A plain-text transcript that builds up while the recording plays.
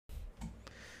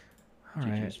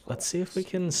Alright, let's see if we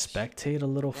can spectate a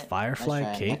little Firefly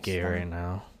Keke right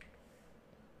now.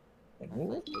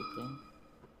 Little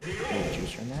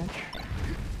juicer match?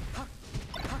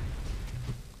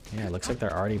 Yeah, it looks like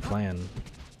they're already playing.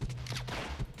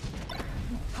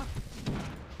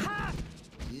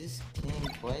 He's king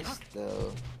twice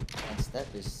though. And Step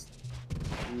is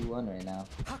 2-1 right now.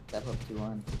 Step up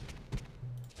 2-1.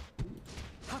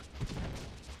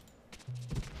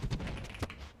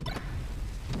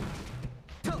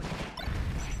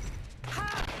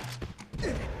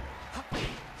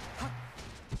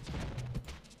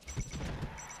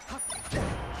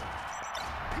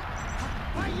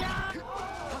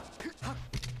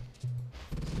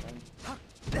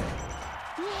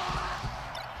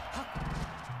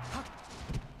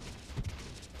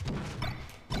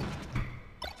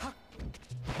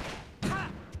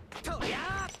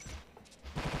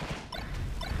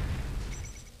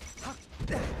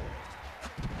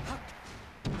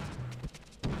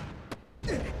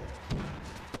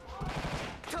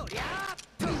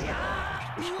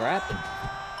 Scrapping.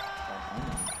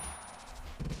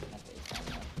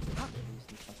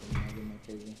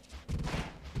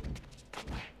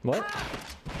 What?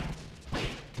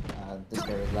 This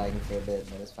guy was lagging for a bit,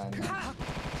 but it's fine now.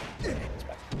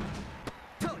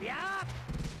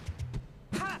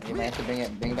 You might have to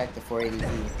bring back the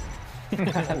 480p.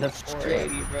 The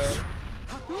 480, bro.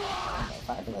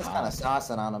 That's kind of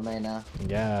saucing on him right now.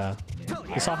 Yeah.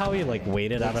 You saw how he like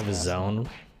waited out of his zone?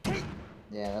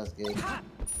 Yeah, that was good.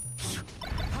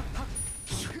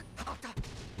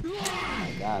 Oh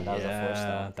my god, that was a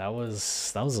 4-star. that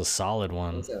was a solid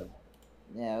one.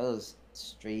 Yeah, it was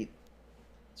straight.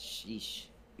 Sheesh.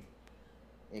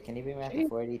 Yeah, can you bring back the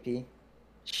 480p?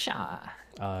 Sure.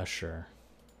 I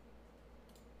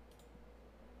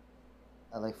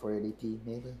like 480p,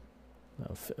 maybe.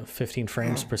 15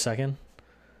 frames per second?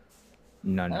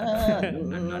 No. Nah.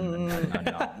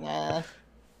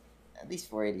 At least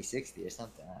 480, 60 or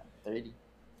something. 30.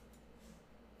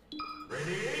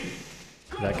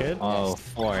 Is that good? Oh,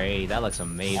 480. That looks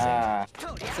amazing.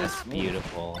 It's just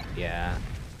Beautiful. Yeah.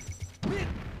 It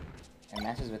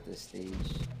matches with this stage.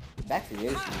 Back to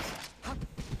Yoshi's.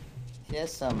 He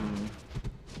has some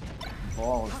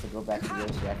balls to go back to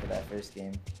Yoshi after that first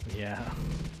game. Yeah.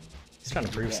 He's trying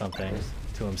to prove something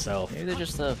to himself. Maybe they're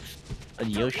just a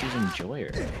Yoshi's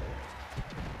enjoyer.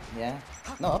 Yeah.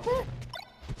 No, up there?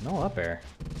 No up air.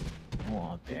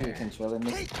 Oh, Maybe controller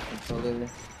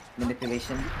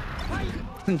manipulation.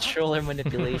 Controller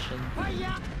manipulation.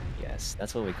 Yes,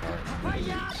 that's what we call it.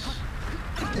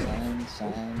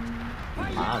 Shine.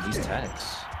 Wow, these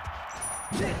tags.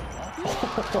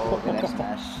 Oh, good F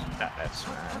smash. That F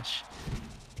smash.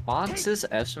 Fox's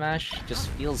F smash just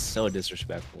feels so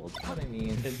disrespectful. You know what I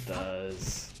mean? It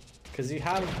does. Because you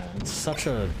have such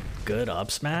a good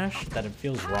up smash that it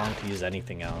feels wrong to use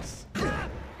anything else.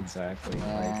 Exactly.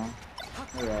 Yeah.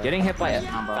 Like, getting hit by a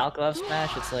Falco F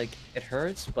smash, it's like, it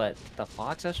hurts, but the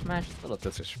Fox F smash is a little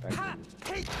disrespectful.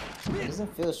 It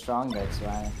doesn't feel strong, that's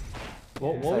why.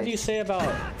 What would you say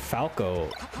about Falco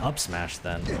up smash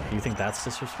then? Do you think that's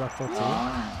disrespectful too?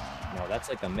 No, that's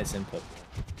like a misinput.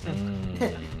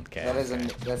 Okay.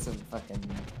 That's a fucking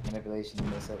manipulation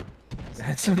miss.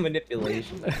 That's a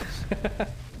manipulation.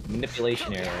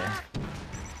 Manipulation error.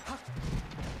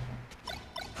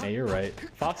 Yeah, you're right.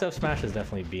 Fox F smash is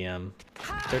definitely BM.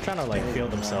 They're trying to like feel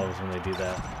themselves when they do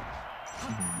that.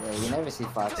 Yeah, you never see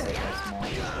Fox like F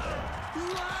smash.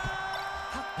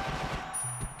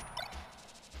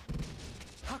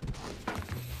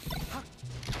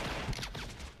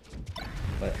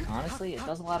 But honestly, it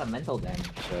does a lot of mental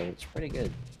damage, so it's pretty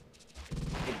good.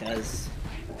 It does.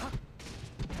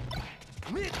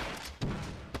 Oh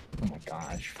my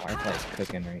gosh, Firefly's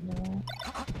cooking right now.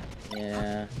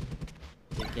 Yeah.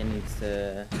 Keke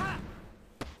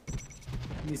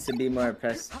needs to be more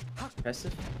impressive.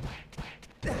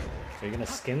 Are you gonna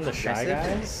skin the Shy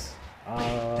Guys?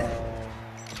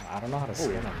 I don't know how to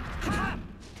skin them.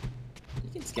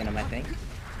 You can skin him, I think.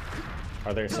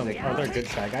 Are there good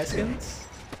Shy Guy skins?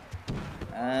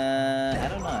 I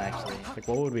don't know actually. Like,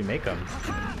 what would we make them?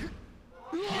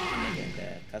 Make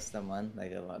a custom one,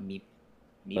 like a meep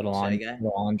Little Shy Guy.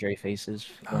 little Andre faces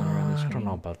going around the I screen. don't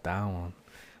know about that one.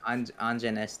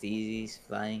 Anjan STZs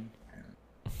flying.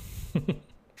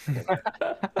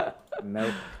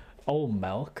 Milk. Oh,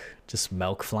 milk. Just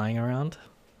milk flying around.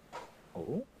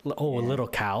 Oh, Little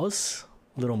cows.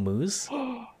 Little moose.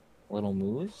 little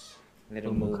moose.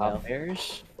 Little Little moo cop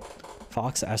bears.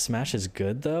 Fox F smash is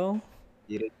good though.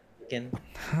 chicken.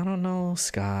 I don't know,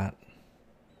 Scott.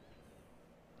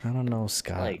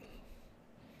 Like,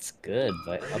 it's good,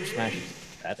 but up smash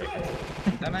better.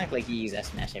 Don't act like you use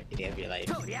F smash every day of your life.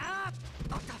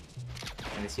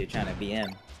 Unless you're trying to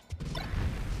BM.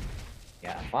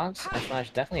 Yeah, Fox F smash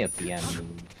definitely a BM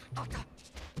move.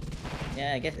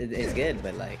 Yeah, I guess it's good,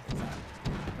 but like,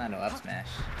 it's not no up smash.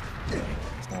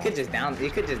 You could just down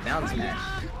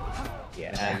smash.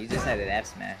 Yeah. You just had an F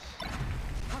smash.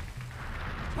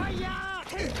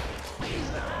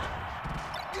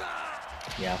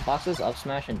 Yeah, Fox's up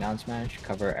smash and down smash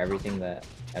cover everything that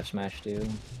F smash do,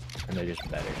 and they're just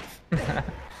better.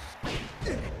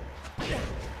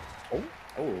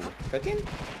 Oh, cooking?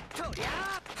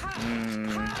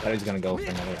 But he's gonna go for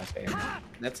another FA.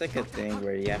 That's like a thing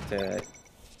where you have to,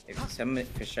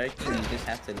 for sharking, you just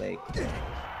have to like,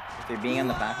 if you're being on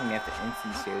the platform, you have to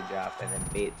instant shield drop and then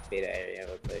beta area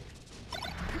real quick.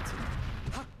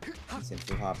 Instant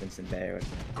 2-hop, instant there,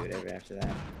 do whatever after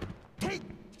that.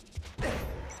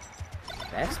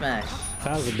 F smash.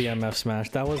 That was a BMF smash.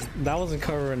 That wasn't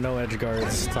covering no edge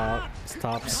guards tops.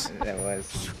 That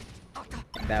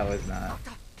was not.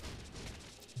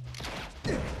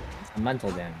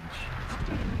 Mental damage.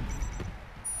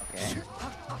 Okay.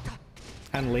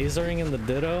 And lasering in the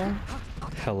ditto,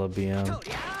 hella BM.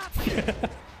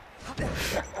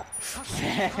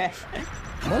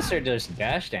 Unless they're just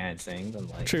dash dancing, then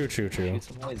like. True. Use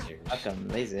some lasers. How come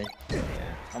laser? Yeah.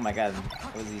 Oh my god,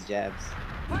 what was these jabs?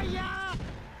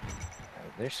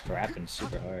 They're scrapping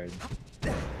super hard.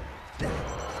 Yeah.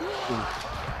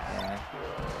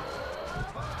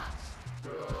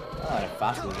 Oh, the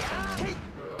foxes or something.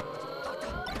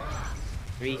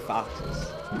 3 foxes.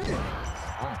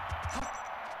 Oh.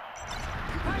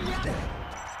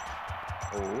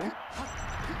 Oh.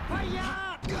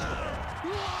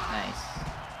 Nice.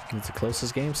 It's the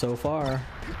closest game so far.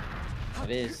 It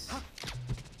is.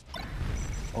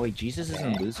 Oh wait, Jesus is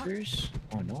in losers?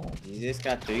 Oh no. You just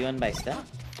got 3-1 by step?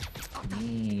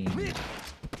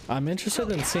 I'm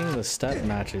interested in seeing the step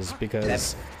matches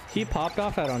because he popped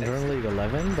off at Unreal League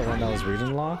 11, the one that was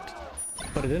region locked,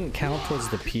 but it didn't count towards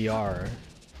the PR.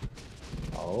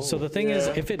 Oh. So the thing is,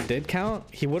 if it did count,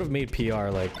 he would have made PR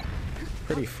like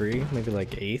pretty free, maybe like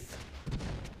 8th.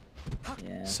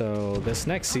 Yeah. So this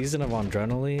next season of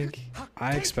Adrenal League,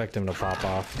 I expect him to pop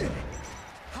off.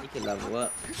 He could level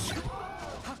up.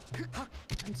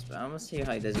 I'm gonna see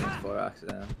how he does with 4 rocks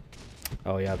though.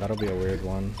 Oh yeah, that'll be a weird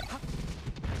one.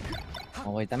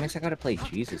 Oh wait, that means I gotta play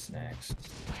Jesus next.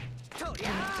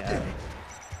 Yeah.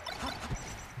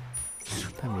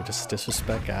 Damn, you just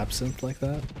disrespect Absinthe like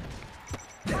that?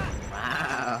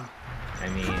 Wow. I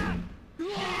mean,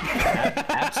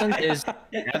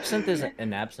 Absinthe is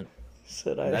an absent.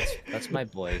 Said That's my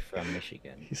boy from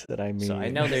Michigan. He said I mean. So I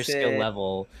know their skill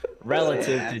level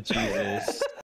relative to Jesus.